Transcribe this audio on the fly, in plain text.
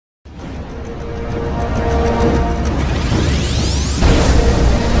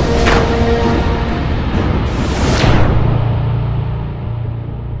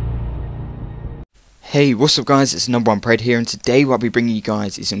Hey, what's up guys, it's Number One Pred here, and today what I'll be bringing you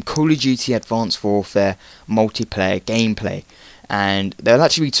guys is some Call of Duty Advanced Warfare multiplayer gameplay. And there'll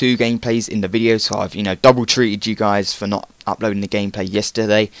actually be two gameplays in the video, so I've double treated you guys for not uploading the gameplay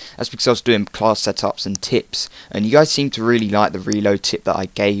yesterday. That's because I was doing class setups and tips, and you guys seem to really like the reload tip that I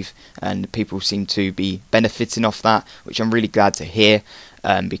gave, and people seem to be benefiting off that, which I'm really glad to hear,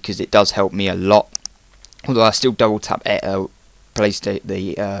 because it does help me a lot. Although I still double tap place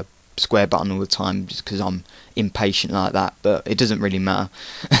the square button all the time just because I'm impatient like that, but it doesn't really matter.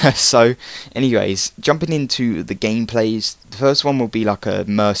 So anyways, jumping into the gameplays, the first one will be like a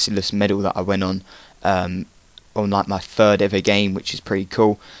merciless medal that I went on like my third ever game, which is pretty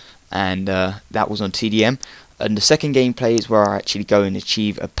cool, and that was on TDM. And the second gameplay is where I actually go and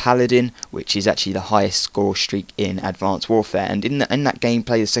achieve a Paladin, which is actually the highest score streak in Advanced Warfare. And in that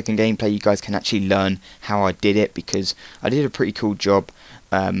gameplay, the second gameplay, you guys can actually learn how I did it, because I did a pretty cool job,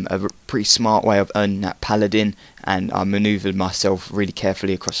 a pretty smart way of earning that Paladin, and I manoeuvred myself really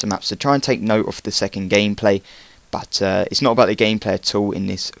carefully across the map. So try and take note of the second gameplay, but it's not about the gameplay at all in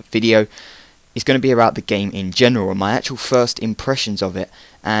this video. It's going to be about the game in general and my actual first impressions of it.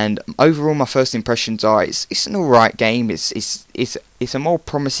 And overall, my first impressions are it's an alright game. It's a more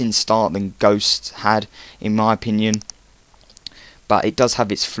promising start than Ghosts had, in my opinion, but it does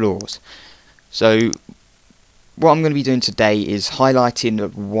have its flaws. So what I'm going to be doing today is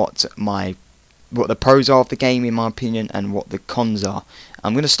highlighting what the pros are of the game, in my opinion, and what the cons are.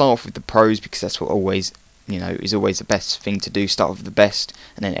 I'm going to start off with the pros because that's what always is always the best thing to do. Start with the best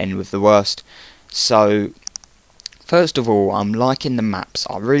and then end with the worst. So first of all, I'm liking the maps.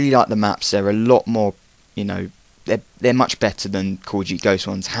 I really like the maps. They're a lot more, they're much better than Call of Duty Ghost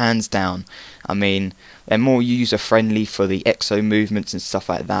ones, hands down. I mean, they're more user friendly for the exo movements and stuff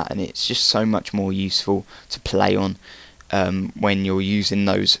like that, and it's just so much more useful to play on when you're using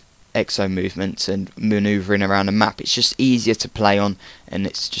those exo movements and maneuvering around a map. It's just easier to play on, and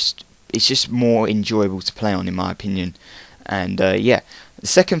it's just more enjoyable to play on, in my opinion. And yeah, the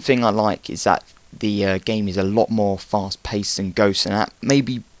second thing I like is that the game is a lot more fast paced than Ghost, and that may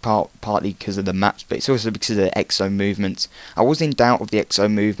be partly because of the maps, but it's also because of the exo movements. I was in doubt of the exo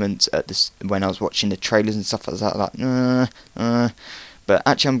movements when I was watching the trailers and stuff. I was like, but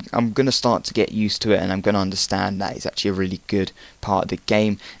actually I'm going to start to get used to it, and I'm going to understand that it's actually a really good part of the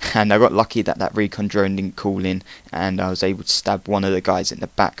game. And I got lucky that recon drone didn't call in, and I was able to stab one of the guys in the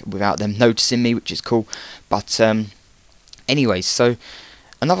back without them noticing me, which is cool. But anyways, so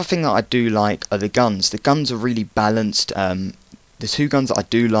another thing that I do like are the guns. The guns are really balanced. The two guns that I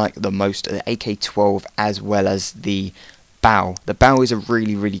do like the most are the AK-12 as well as the Bow. The Bow is a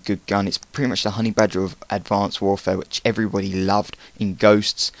really, really good gun. It's pretty much the honey badger of Advanced Warfare, which everybody loved in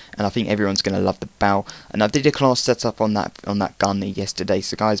Ghosts, and I think everyone's going to love the Bow. And I did a class setup on that gun yesterday,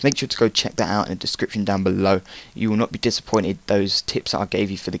 so guys, make sure to go check that out in the description down below. You will not be disappointed. Those tips that I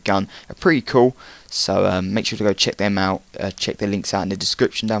gave you for the gun are pretty cool, so make sure to go check them out. Check the links out in the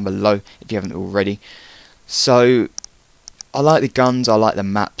description down below if you haven't already. So I like the guns, I like the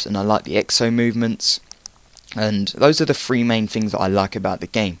maps, and I like the exo movements. And those are the three main things that I like about the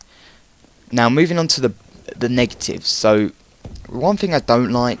game. Now moving on to the negatives. So one thing I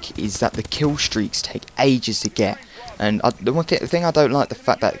don't like is that the kill streaks take ages to get. And the thing I don't like, the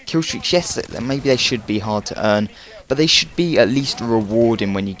fact that kill streaks, yes, maybe they should be hard to earn, but they should be at least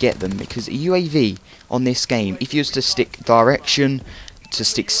rewarding when you get them. Because a UAV on this game, if you was to stick direction, to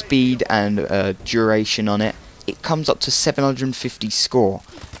stick speed and duration on it, it comes up to 750 score.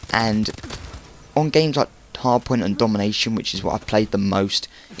 And on games like Hardpoint and Domination, which is what I've played the most,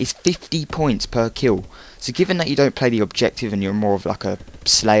 is 50 points per kill. So given that you don't play the objective and you're more of like a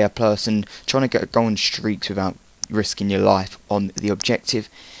slayer person trying to go on streaks without risking your life on the objective,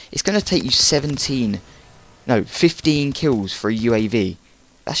 it's going to take you 15 kills for a UAV.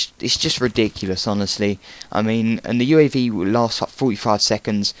 It's just ridiculous, honestly. I mean, and the UAV will last like 45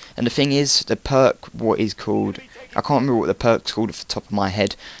 seconds, and the thing is, the perk, what is called, I can't remember what the perk's called off the top of my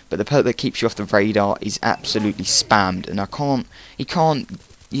head, but the perk that keeps you off the radar is absolutely spammed, and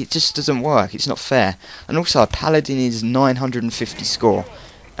it just doesn't work. It's not fair. And also, a Paladin is 950 score,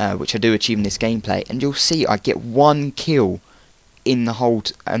 which I do achieve in this gameplay, and you'll see I get one kill in the whole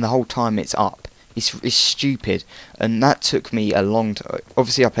time it's up. It's stupid, and that took me a long time.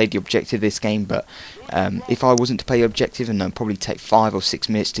 Obviously I played the objective this game, but if I wasn't to play the objective, and I'd probably take 5 or 6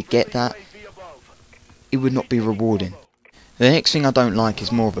 minutes to get that, it would not be rewarding. The next thing I don't like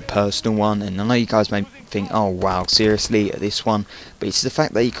is more of a personal one, and I know you guys may think, oh wow, seriously, this one, but it's the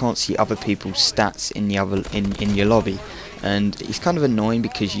fact that you can't see other people's stats in your lobby. and it's kind of annoying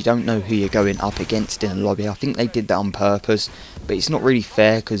because you don't know who you're going up against in a lobby. I think they did that on purpose, but it's not really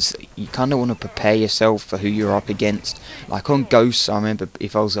fair because you kind of want to prepare yourself for who you're up against. Like on Ghosts, I remember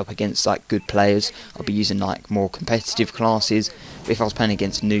if I was up against like good players, I'd be using like more competitive classes. But if I was playing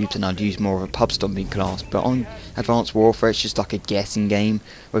against noobs, then I'd use more of a pub stomping class. But on Advanced Warfare, it's just like a guessing game,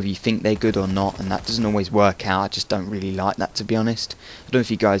 whether you think they're good or not, and that doesn't always work out. I just don't really like that, to be honest. I don't know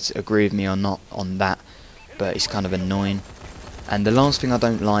if you guys agree with me or not on that, but it's kind of annoying. And the last thing I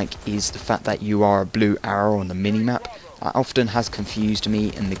don't like is the fact that you are a blue arrow on the minimap. That often has confused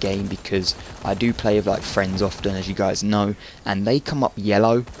me in the game because I do play with like friends often, as you guys know, and they come up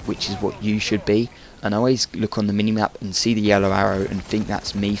yellow, which is what you should be. And I always look on the minimap and see the yellow arrow and think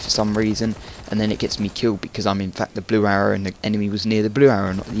that's me for some reason, and then it gets me killed because I'm in fact the blue arrow and the enemy was near the blue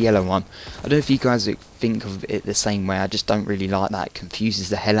arrow, not the yellow one. I don't know if you guys think of it the same way. I just don't really like that. It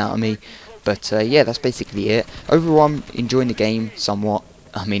confuses the hell out of me. But yeah, that's basically it. Overall, I'm enjoying the game somewhat.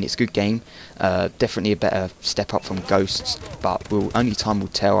 I mean, it's a good game. Definitely a better step up from Ghosts, but only time will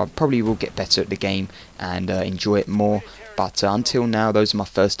tell. I probably will get better at the game and enjoy it more. But until now, those are my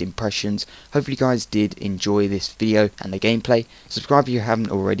first impressions. Hopefully you guys did enjoy this video and the gameplay. Subscribe if you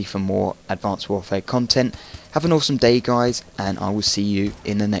haven't already for more Advanced Warfare content. Have an awesome day, guys, and I will see you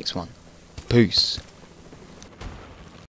in the next one. Peace.